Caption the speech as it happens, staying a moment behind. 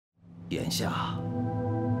眼下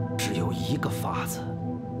只有一个法子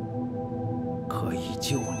可以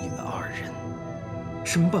救你们二人。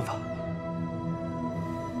什么办法？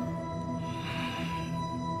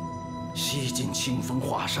吸尽清风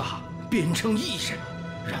化煞，变成一人，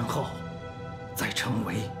然后再成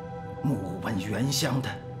为木纹原乡的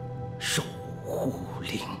守护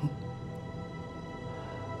灵。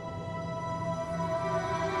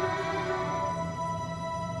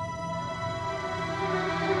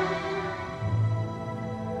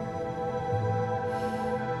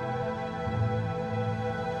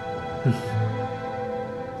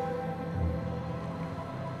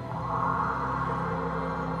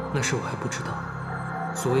那时我还不知道，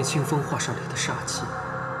所谓清风化煞里的煞气，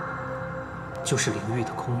就是灵域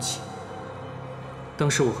的空气。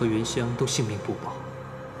当时我和原香都性命不保，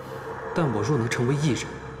但我若能成为一人，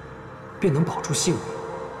便能保住性命。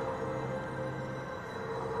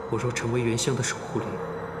我若成为原香的守护灵，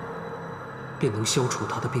便能消除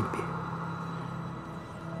她的病变。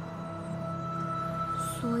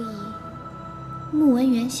所以，木纹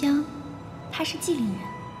原香，他是祭灵人。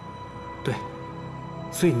对。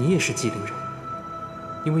所以你也是祭灵人，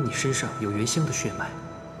因为你身上有原香的血脉。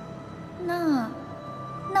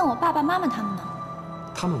那我爸爸妈妈他们呢？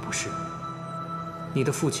他们不是。你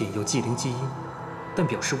的父亲有祭灵基因，但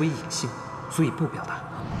表示为隐性，所以不表达。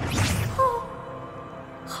哦，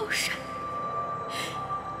好帅，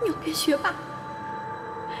牛鞭学霸。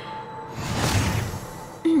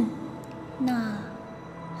那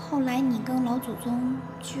后来你跟老祖宗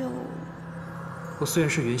就……我虽然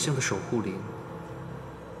是原香的守护灵。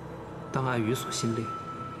当碍于所心恋，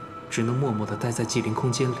只能默默地待在祭灵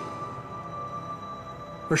空间里。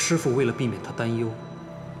而师父为了避免他担忧，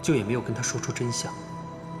就也没有跟他说出真相。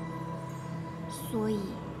所以，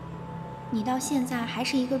你到现在还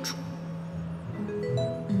是一个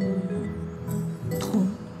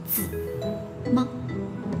童子吗？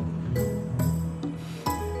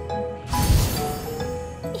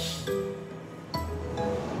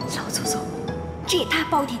老祖宗，这也太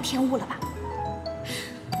暴殄天物了吧！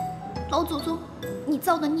老祖宗，你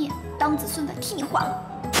造的孽，当子孙的替你还了。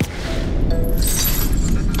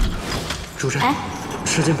主人，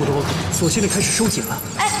时间不多了，锁心里开始收紧了。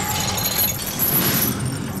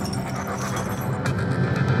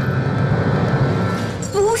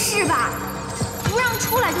不是吧？不让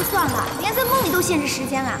出来就算了，连在梦里都限制时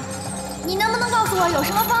间啊！你能不能告诉我，有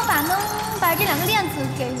什么方法能把这两个链子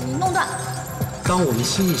给弄断？当我们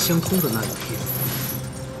心意相通的那一天，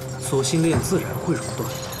锁心链自然会熔断。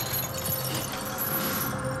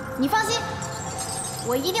你放心，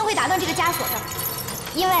我一定会打断这个枷锁的，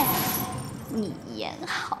因为你演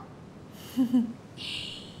好。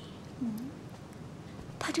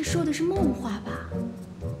他这说的是梦话吧？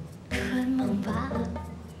春梦吧？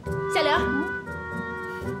小刘，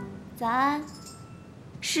早安。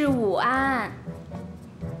是午安。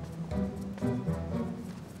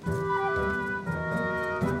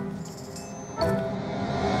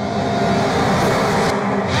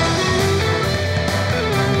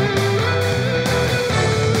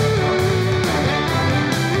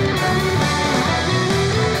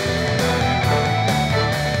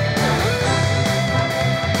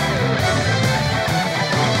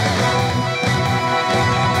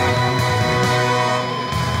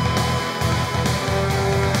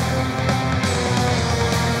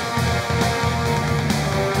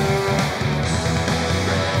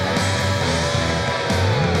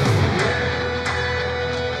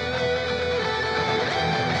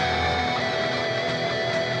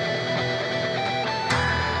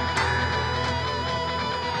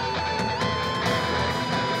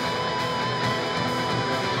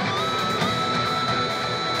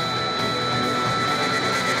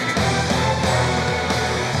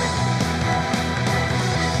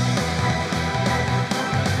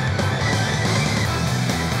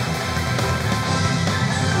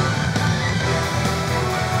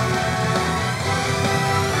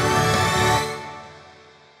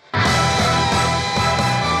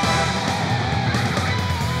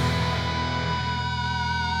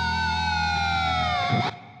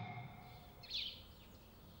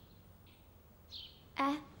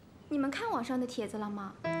网上的帖子了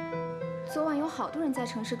吗？昨晚有好多人在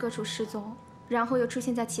城市各处失踪，然后又出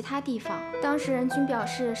现在其他地方，当事人均表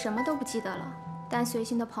示什么都不记得了，但随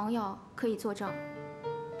行的朋友可以作证。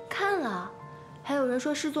看了，还有人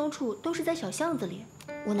说失踪处都是在小巷子里。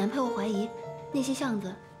我男朋友怀疑那些巷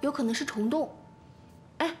子有可能是虫洞。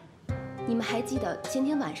哎，你们还记得前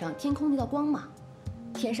天晚上天空那道光吗？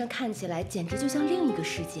天上看起来简直就像另一个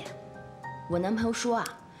世界。我男朋友说啊，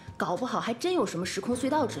搞不好还真有什么时空隧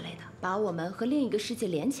道之类的，把我们和另一个世界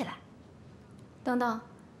连起来。等等，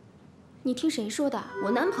你听谁说的？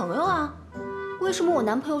我男朋友啊。为什么我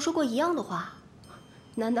男朋友说过一样的话？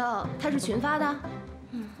难道他是群发的？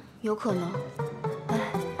有可能。哎，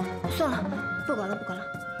算了，不管了，不管了。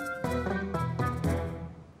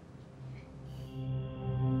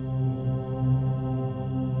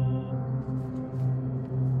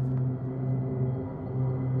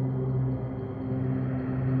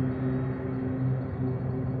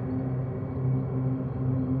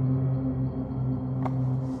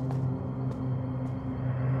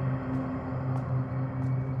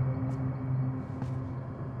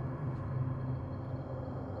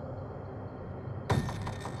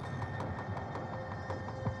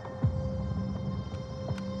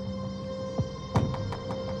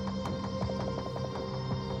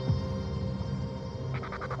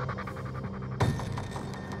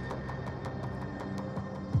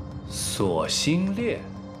锁心链，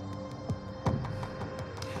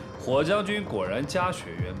火将军果然家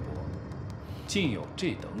学渊博，竟有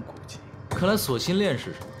这等古籍。看来锁心链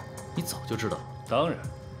是什么，你早就知道了。当然，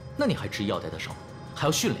那你还执意要带他上路，还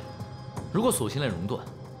要训练。如果锁心链熔断，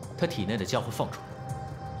他体内的家伙放出来，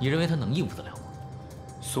你认为他能应付得了吗？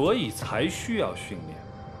所以才需要训练。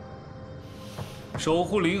守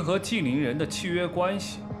护灵和禁灵人的契约关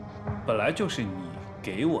系，本来就是你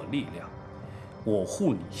给我力量，我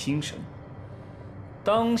护你心神。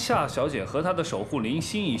当夏小姐和她的守护灵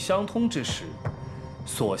心意相通之时，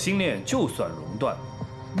锁心链就算熔断，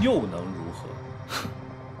又能如何？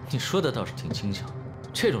你说的倒是挺轻巧，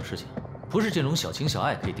这种事情不是这种小情小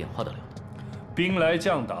爱可以点化得了的。兵来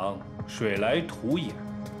将挡，水来土掩，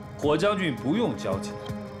火将军不用焦急，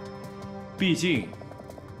毕竟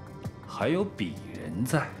还有鄙人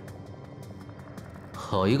在。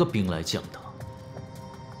好一个兵来将挡！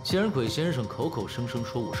既然鬼先生口口声声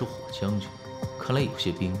说我是火将军，看来有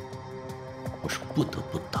些兵我是不得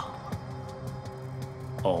不打了。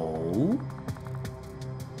哦，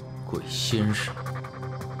鬼先生，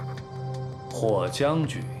火将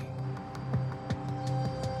军。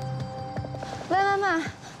喂，妈妈，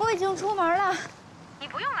我已经出门了。你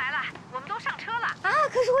不用来了，我们都上车了。啊，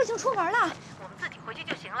可是我已经出门了。我们自己回去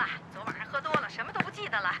就行了。昨晚上喝多了，什么都不记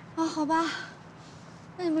得了。啊，好吧，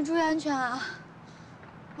那你们注意安全啊。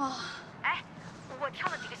啊。哎，我挑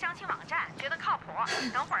了几个相亲网站，觉得靠谱。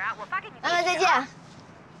等会儿啊，我发给你。妈妈再见。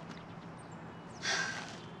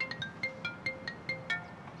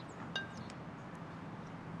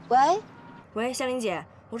喂，喂，香菱姐，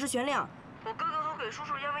我是玄亮。我哥哥和鬼叔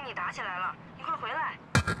叔要为你打起来了，你快回来。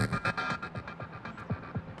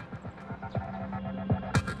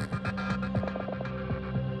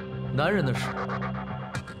男人的事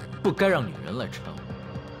不该让女人来掺和。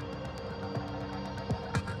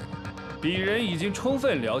鄙人已经充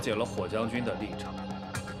分了解了火将军的立场，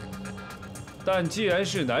但既然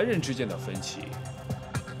是男人之间的分歧，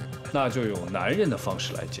那就用男人的方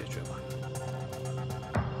式来解决吧。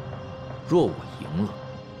若我赢了，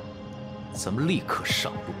咱们立刻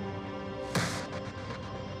上路。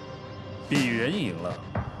鄙人赢了，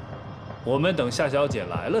我们等夏小姐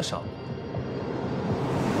来了上路。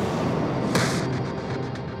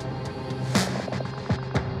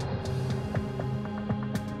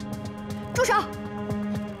住手！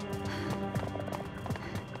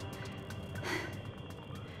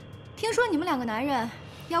听说你们两个男人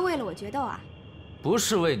要为了我决斗啊？不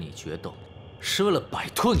是为你决斗，是为了摆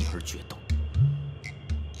脱你而决斗。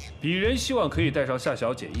鄙人希望可以带上夏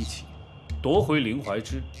小姐一起，夺回灵怀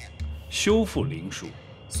之，修复灵术。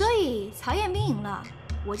所以曹彦斌赢了，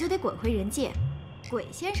我就得滚回人界；鬼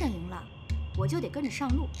先生赢了，我就得跟着上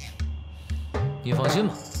路。你放心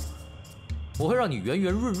吧，我会让你圆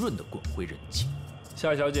圆润润的滚回人界。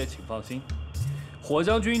夏小姐，请放心，火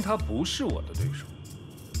将军他不是我的对手，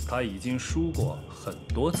他已经输过很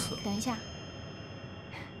多次了。等一下，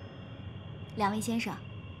两位先生，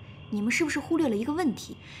你们是不是忽略了一个问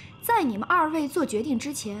题？在你们二位做决定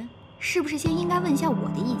之前，是不是先应该问一下我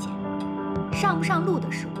的意见？上不上路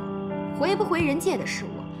的是我，回不回人界的是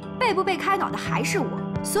我，被不被开脑的还是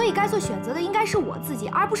我，所以该做选择的应该是我自己，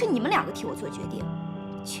而不是你们两个替我做决定。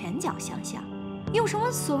拳脚相向，用什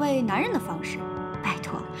么所谓男人的方式？拜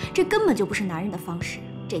托，这根本就不是男人的方式，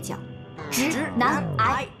这叫直男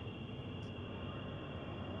癌。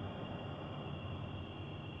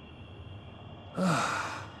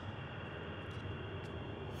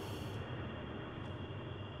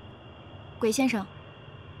鬼先生，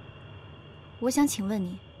我想请问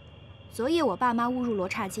你，昨夜我爸妈误入罗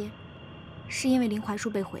刹街，是因为灵怀术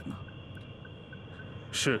被毁吗？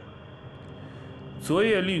是。昨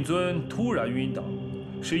夜令尊突然晕倒，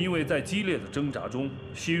是因为在激烈的挣扎中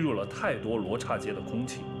吸入了太多罗刹街的空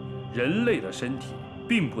气，人类的身体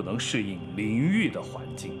并不能适应灵域的环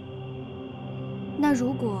境。那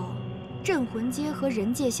如果镇魂街和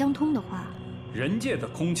人界相通的话，人界的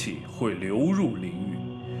空气会流入灵域，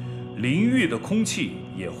灵域的空气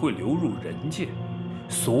也会流入人界，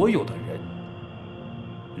所有的人，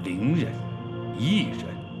灵人、异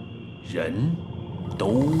人，人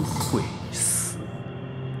都会死。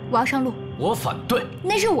我要上路。我反对。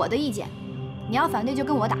那是我的意见，你要反对就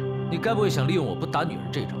跟我打。你该不会想利用我不打女人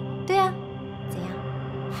这招吧？对呀，怎样？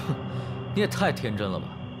哼，你也太天真了吧！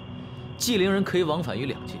祭灵人可以往返于2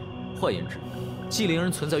界，换言之，祭灵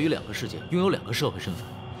人存在于2个世界，拥有2个社会身份。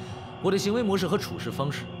我的行为模式和处事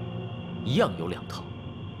方式一样有2套。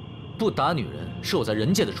不打女人是我在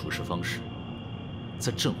人界的处事方式，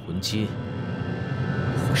在镇魂街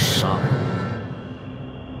我会杀人。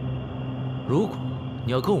如果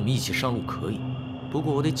你要跟我们一起上路，可以，不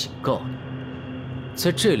过我得警告你，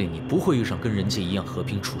在这里你不会遇上跟人界一样和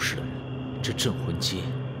平处事的人。这镇魂街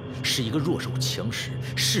是一个弱肉强食、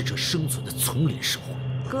适者生存的丛林社会。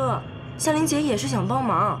哥，夏琳姐也是想帮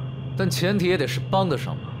忙，但前提也得是帮得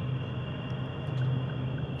上忙。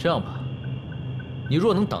这样吧，你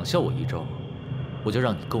若能挡下我一招，我就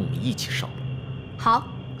让你跟我们一起上路。好，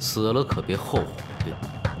死了可别后悔。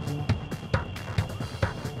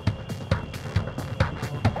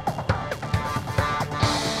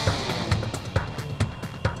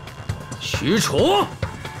许褚，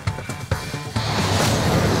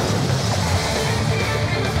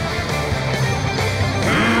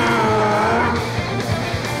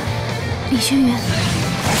李轩辕，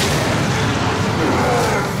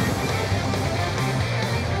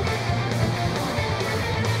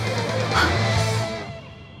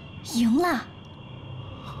赢了。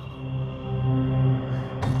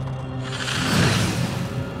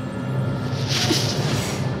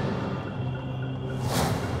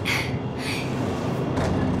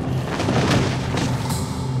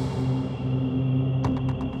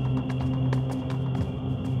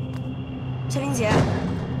夏琳姐，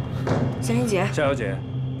夏琳姐，夏小姐，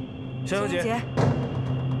夏小姐，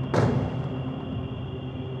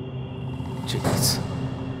这一次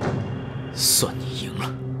算你赢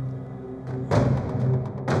了。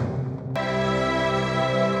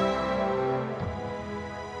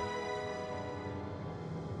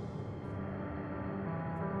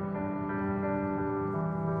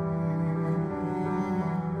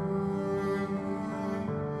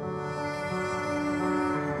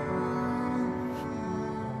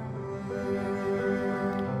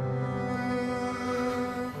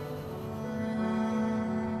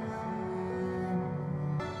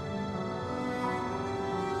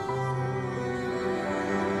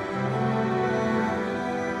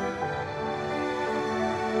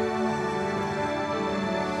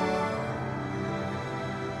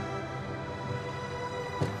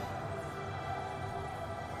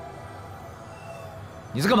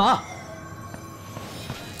你在干嘛？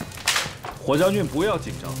火将军，不要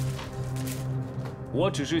紧张，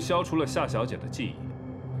我只是消除了夏小姐的记忆。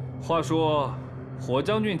话说，火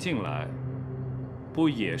将军进来，不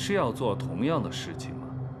也是要做同样的事情吗？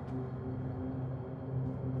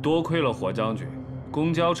多亏了火将军，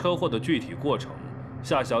公交车祸的具体过程，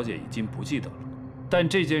夏小姐已经不记得了，但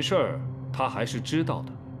这件事儿她还是知道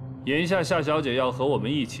的。眼下夏小姐要和我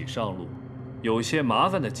们一起上路，有些麻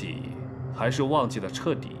烦的记忆。还是忘记的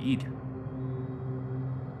彻底一点。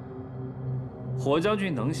火将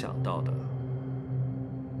军能想到的，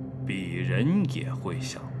鄙人也会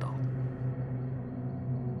想到。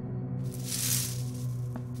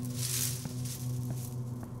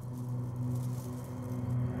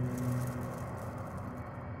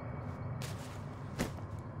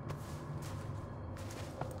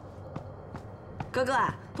哥哥，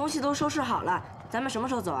东西都收拾好了，咱们什么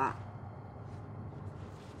时候走啊？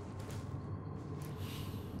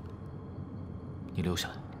你留下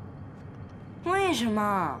来。为什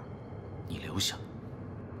么？你留下。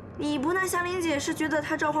你不那夏琳姐是觉得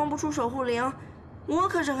她召唤不出守护灵，我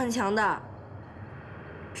可是很强的，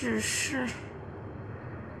只是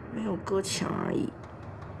没有哥强而已。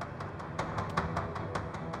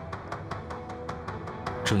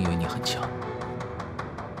正因为你很强，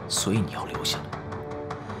所以你要留下来。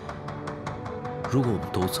如果我们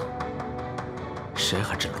都走，谁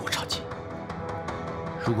还镇落差界？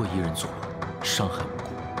如果一人作乱，伤害无辜，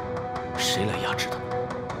谁来压制他们？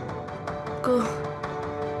哥，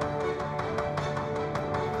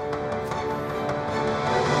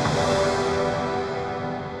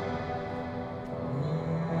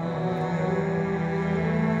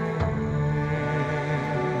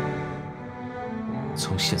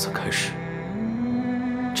从现在开始，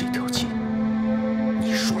这条街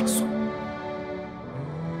你说了算。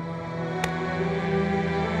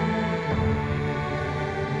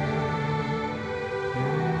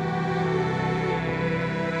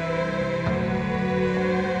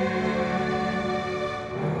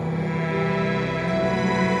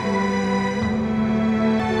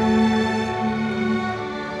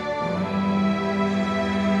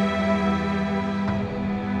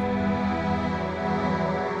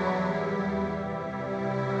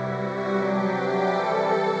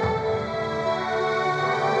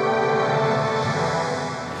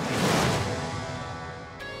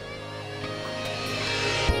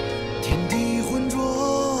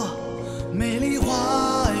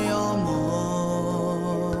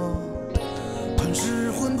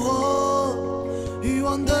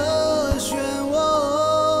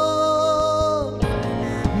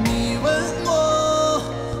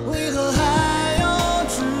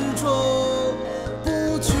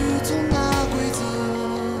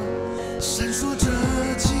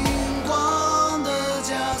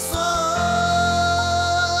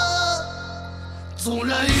纵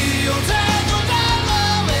然已有太多人沦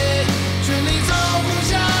为权力操控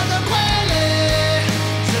下的傀儡，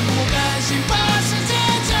仍不甘心把世界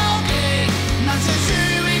交给那些虚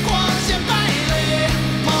伪光鲜败类，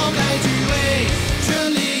抛开虚伪，全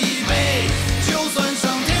力以赴，就算上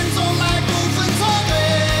天从来不分错对，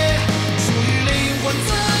属于灵魂自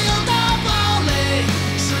由的堡垒，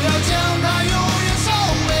是要将它永远守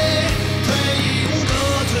卫，退亦无可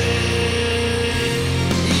退，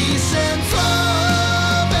一生错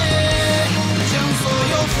背，将所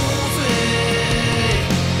有负罪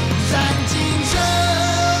燃尽成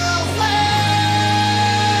灰。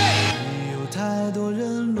已有太多人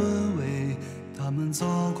沦为他们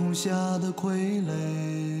操控下的傀儡，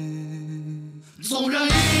纵然已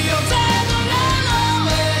有再多